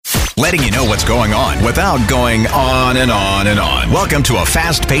letting you know what's going on without going on and on and on. Welcome to a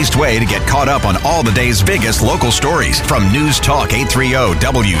fast-paced way to get caught up on all the day's biggest local stories from News Talk 830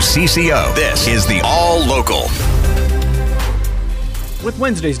 WCCO. This is the All Local. With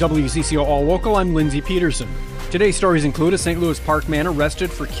Wednesday's WCCO All Local, I'm Lindsey Peterson. Today's stories include a St. Louis Park man arrested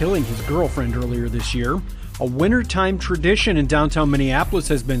for killing his girlfriend earlier this year, a wintertime tradition in downtown Minneapolis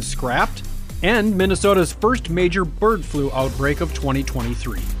has been scrapped, and Minnesota's first major bird flu outbreak of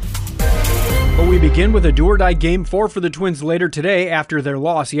 2023. But we begin with a do-or-die Game 4 for the Twins later today after their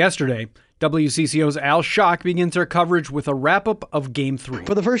loss yesterday. WCCO's Al Schock begins our coverage with a wrap-up of Game 3.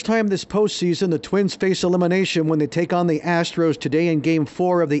 For the first time this postseason, the Twins face elimination when they take on the Astros today in Game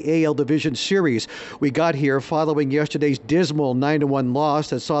 4 of the AL Division Series. We got here following yesterday's dismal 9-1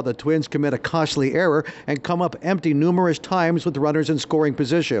 loss that saw the Twins commit a costly error and come up empty numerous times with runners in scoring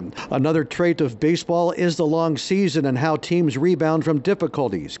position. Another trait of baseball is the long season and how teams rebound from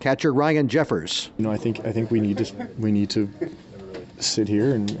difficulties. Catcher Ryan Jeffers. I think we need to sit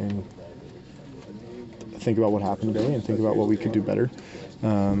here and think about what happened today and think about what we could do better.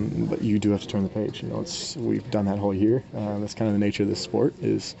 But you do have to turn the page. We've done that whole year. That's kind of the nature of this sport,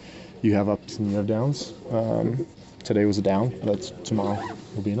 is you have ups and you have downs. Today was a down. Tomorrow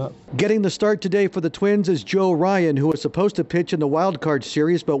will be an up. Getting the start today for the Twins is Joe Ryan, who was supposed to pitch in the wild card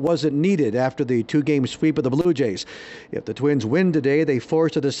series but wasn't needed after the two-game sweep of the Blue Jays. If the Twins win today, they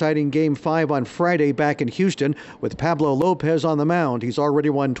force a deciding Game 5 on Friday back in Houston with Pablo Lopez on the mound. He's already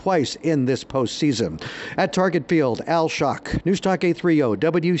won twice in this postseason. At Target Field, Al Schock, News Talk 830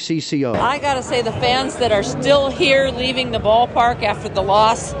 WCCO. I got to say, the fans that are still here leaving the ballpark after the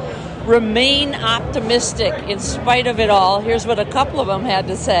loss remain optimistic in spite of it all. Here's what a couple of them had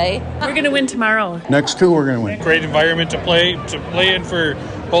to say. We're going to win tomorrow. Next two, we're going to win. Great environment to play in for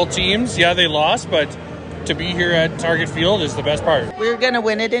both teams. Yeah, they lost, but to be here at Target Field is the best part. We're going to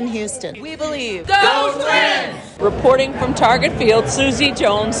win it in Houston. We believe. Go Twins! Reporting from Target Field, Susie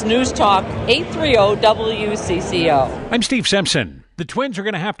Jones, News Talk 830 WCCO. I'm Steve Simpson. The Twins are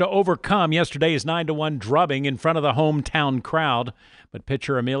going to have to overcome yesterday's 9-1 drubbing in front of the hometown crowd. But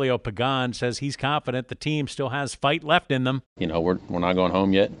pitcher Emilio Pagan says he's confident the team still has fight left in them. We're not going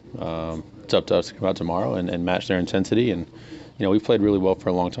home yet. It's up to us to come out tomorrow and match their intensity. And, we've played really well for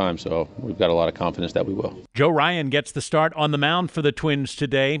a long time, so we've got a lot of confidence that we will. Joe Ryan gets the start on the mound for the Twins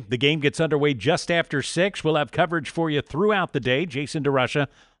today. The game gets underway just after 6. We'll have coverage for you throughout the day. Jason DeRusha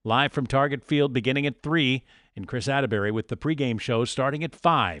live from Target Field beginning at 3. And Chris Atterbury with the pregame show starting at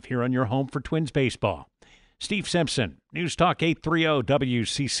 5 here on your home for Twins baseball. Steve Simpson, News Talk 830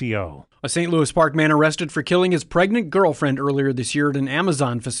 WCCO. A St. Louis Park man arrested for killing his pregnant girlfriend earlier this year at an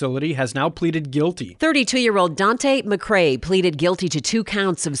Amazon facility has now pleaded guilty. 32-year-old Dante McCrae pleaded guilty to 2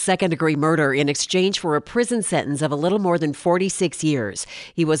 counts of second-degree murder in exchange for a prison sentence of a little more than 46 years.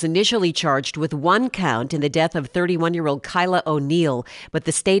 He was initially charged with 1 count in the death of 31-year-old Kyla O'Neill, but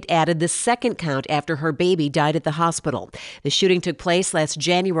the state added the 2nd count after her baby died at the hospital. The shooting took place last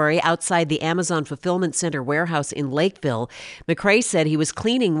January outside the Amazon Fulfillment Center warehouse in Lakeville. McCrae said he was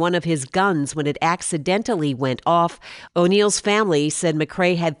cleaning one of his guns when it accidentally went off. O'Neill's family said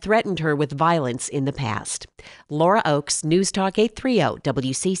McCrae had threatened her with violence in the past. Laura Oakes, News Talk 830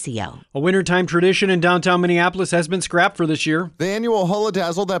 WCCO. A wintertime tradition in downtown Minneapolis has been scrapped for this year. The annual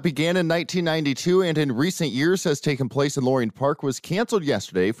Holidazzle that began in 1992 and in recent years has taken place in Loring Park was canceled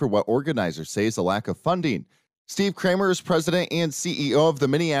yesterday for what organizers say is a lack of funding. Steve Kramer is president and CEO of the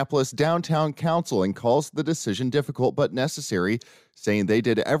Minneapolis Downtown Council and calls the decision difficult but necessary, saying they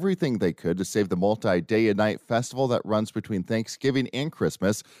did everything they could to save the multi-day and night festival that runs between Thanksgiving and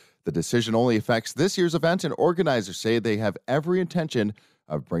Christmas. The decision only affects this year's event, and organizers say they have every intention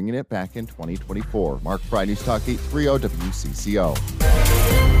of bringing it back in 2024. Mark Fry, News Talk 830 WCCO.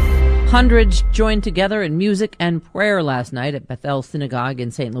 Hundreds joined together in music and prayer last night at Beth El-Synagogue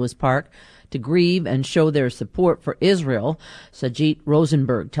in St. Louis Park to grieve and show their support for Israel. Sajit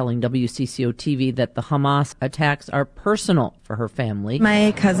Rosenberg telling WCCO TV that the Hamas attacks are personal for her family.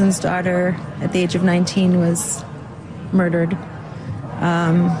 My cousin's daughter at the age of 19 was murdered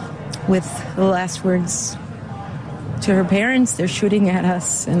with the last words to her parents, "They're shooting at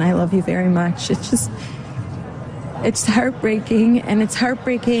us and I love you very much." It's heartbreaking, and it's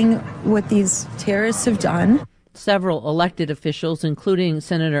heartbreaking what these terrorists have done. Several elected officials, including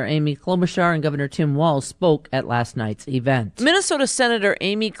Senator Amy Klobuchar and Governor Tim Walz, spoke at last night's event. Minnesota Senator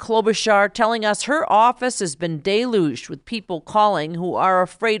Amy Klobuchar telling us her office has been deluged with people calling who are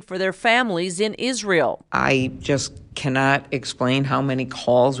afraid for their families in Israel. I just cannot explain how many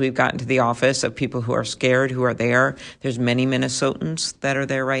calls we've gotten to the office of people who are scared, who are there. There's many Minnesotans that are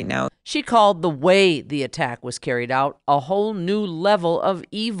there right now. She called the way the attack was carried out a whole new level of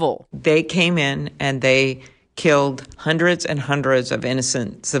evil. They came in and they killed hundreds and hundreds of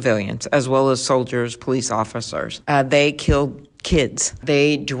innocent civilians, as well as soldiers, police officers. They killed kids.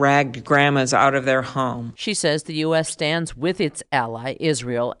 They dragged grandmas out of their home. She says the U.S. stands with its ally,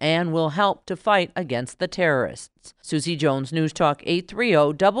 Israel, and will help to fight against the terrorists. Susie Jones, News Talk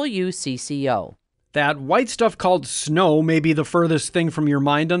 830 WCCO. That white stuff called snow may be the furthest thing from your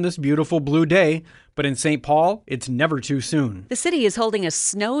mind on this beautiful blue day, but in St. Paul, it's never too soon. The city is holding a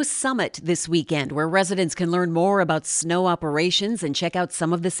snow summit this weekend where residents can learn more about snow operations and check out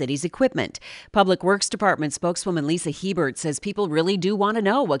some of the city's equipment. Public Works Department spokeswoman Lisa Hebert says people really do want to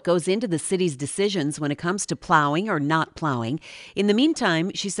know what goes into the city's decisions when it comes to plowing or not plowing. In the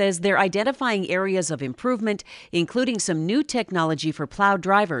meantime, she says they're identifying areas of improvement, including some new technology for plow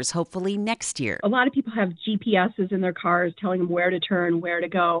drivers, hopefully next year. A lot of people have GPSs in their cars telling them where to turn, where to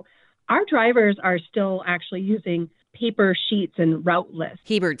go. Our drivers are still actually using paper sheets and route lists.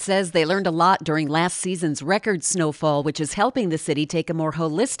 Hebert says they learned a lot during last season's record snowfall, which is helping the city take a more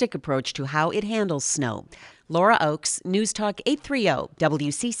holistic approach to how it handles snow. Laura Oakes, News Talk 830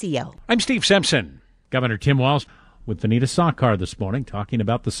 WCCO. I'm Steve Simpson. Governor Tim Walz with Vanita Sawkar this morning talking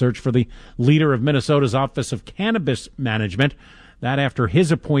about the search for the leader of Minnesota's Office of Cannabis Management. That after his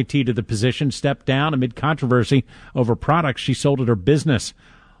appointee to the position stepped down amid controversy over products she sold at her business.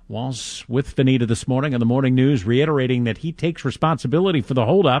 Walz with Vanita this morning on the Morning News, reiterating that he takes responsibility for the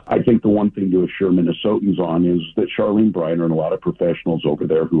holdup. I think the one thing to assure Minnesotans on is that Charlene Briner and a lot of professionals over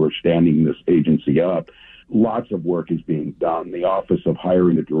there who are standing this agency up, lots of work is being done. The office of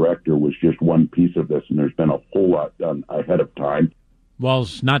hiring a director was just one piece of this, and there's been a whole lot done ahead of time.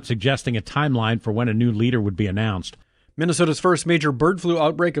 Walz not suggesting a timeline for when a new leader would be announced. Minnesota's first major bird flu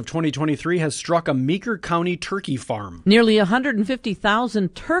outbreak of 2023 has struck a Meeker County turkey farm. Nearly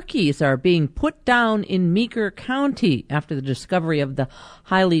 150,000 turkeys are being put down in Meeker County after the discovery of the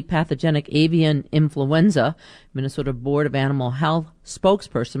highly pathogenic avian influenza. Minnesota Board of Animal Health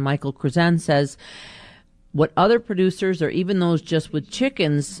spokesperson Michael Krezen says what other producers or even those just with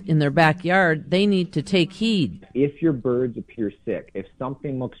chickens in their backyard, they need to take heed. If your birds appear sick, if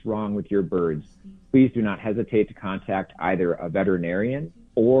something looks wrong with your birds, please do not hesitate to contact either a veterinarian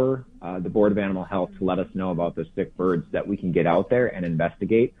or the Board of Animal Health to let us know about the sick birds that we can get out there and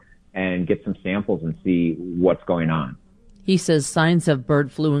investigate and get some samples and see what's going on. He says signs of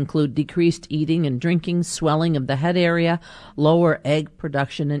bird flu include decreased eating and drinking, swelling of the head area, lower egg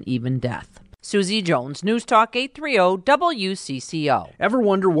production, and even death. Susie Jones, News Talk 830 WCCO. Ever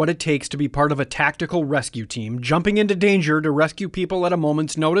wonder what it takes to be part of a tactical rescue team, jumping into danger to rescue people at a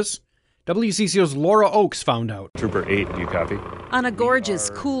moment's notice? WCCO's Laura Oakes found out. Trooper 8, do you copy? On a gorgeous,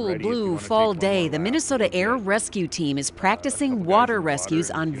 cool, blue fall day, the Minnesota Air Rescue Team is practicing water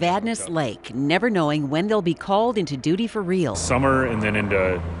rescues on Vadnais Lake, never knowing when they'll be called into duty for real. Summer and then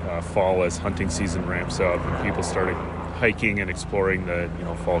into fall as hunting season ramps up and people starting hiking and exploring the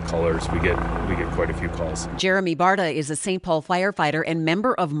fall colors, we get quite a few calls. Jeremy Barta is a St. Paul firefighter and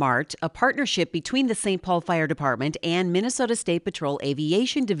member of MART, a partnership between the St. Paul Fire Department and Minnesota State Patrol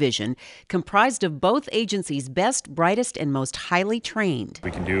Aviation Division, comprised of both agencies' best, brightest, and most highly trained. We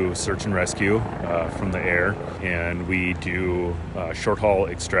can do search and rescue from the air, and we do short-haul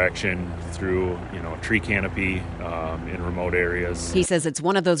extraction through tree canopy in remote areas. He says it's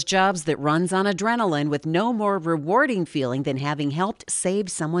one of those jobs that runs on adrenaline with no more rewarding feeling than having helped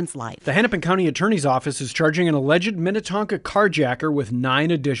save someone's life. The Hennepin County Attorney's Office is charging an alleged Minnetonka carjacker with 9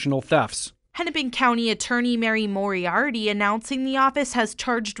 additional thefts. Hennepin County Attorney Mary Moriarty announcing the office has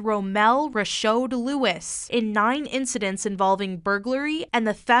charged Romel Rashod Lewis in 9 incidents involving burglary and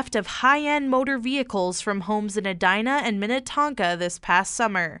the theft of high-end motor vehicles from homes in Edina and Minnetonka this past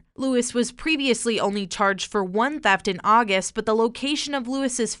summer. Lewis was previously only charged for 1 theft in August, but the location of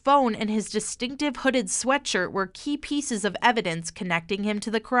Lewis's phone and his distinctive hooded sweatshirt were key pieces of evidence connecting him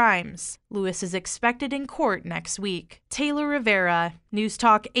to the crimes. Lewis is expected in court next week. Taylor Rivera, News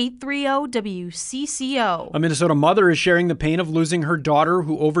Talk 830 WCCO. A Minnesota mother is sharing the pain of losing her daughter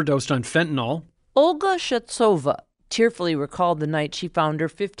who overdosed on fentanyl. Olga Shetsova tearfully recalled the night she found her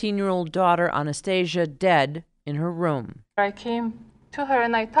 15-year-old daughter Anastasia dead in her room. I came to her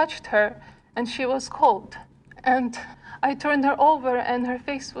and I touched her and she was cold. And I turned her over and her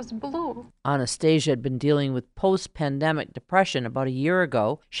face was blue. Anastasia had been dealing with post-pandemic depression about a year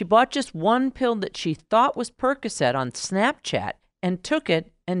ago. She bought just one pill that she thought was Percocet on Snapchat and took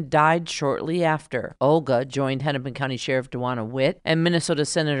it and died shortly after. Olga joined Hennepin County Sheriff Dewana Witt and Minnesota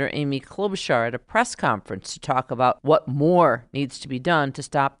Senator Amy Klobuchar at a press conference to talk about what more needs to be done to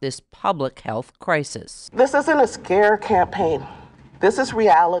stop this public health crisis. This isn't a scare campaign. This is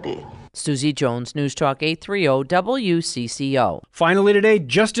reality. Susie Jones, News Talk 830 WCCO. Finally today,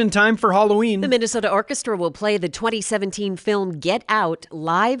 just in time for Halloween. The Minnesota Orchestra will play the 2017 film Get Out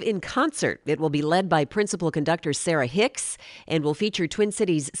live in concert. It will be led by principal conductor Sarah Hicks and will feature Twin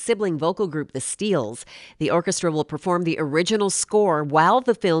Cities' sibling vocal group, The Steels. The orchestra will perform the original score while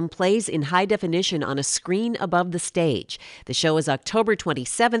the film plays in high definition on a screen above the stage. The show is October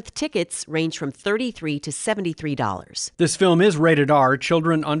 27th. Tickets range from $33 to $73. This film is rated R.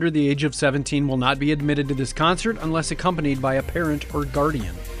 Children under the age of 17 will not be admitted to this concert unless accompanied by a parent or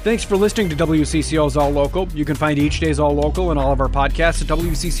guardian. Thanks for listening to WCCO's All Local. You can find each day's All Local and all of our podcasts at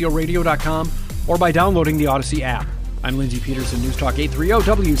WCCOradio.com or by downloading the Odyssey app. I'm Lindsey Peterson, News Talk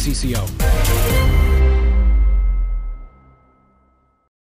 830 WCCO.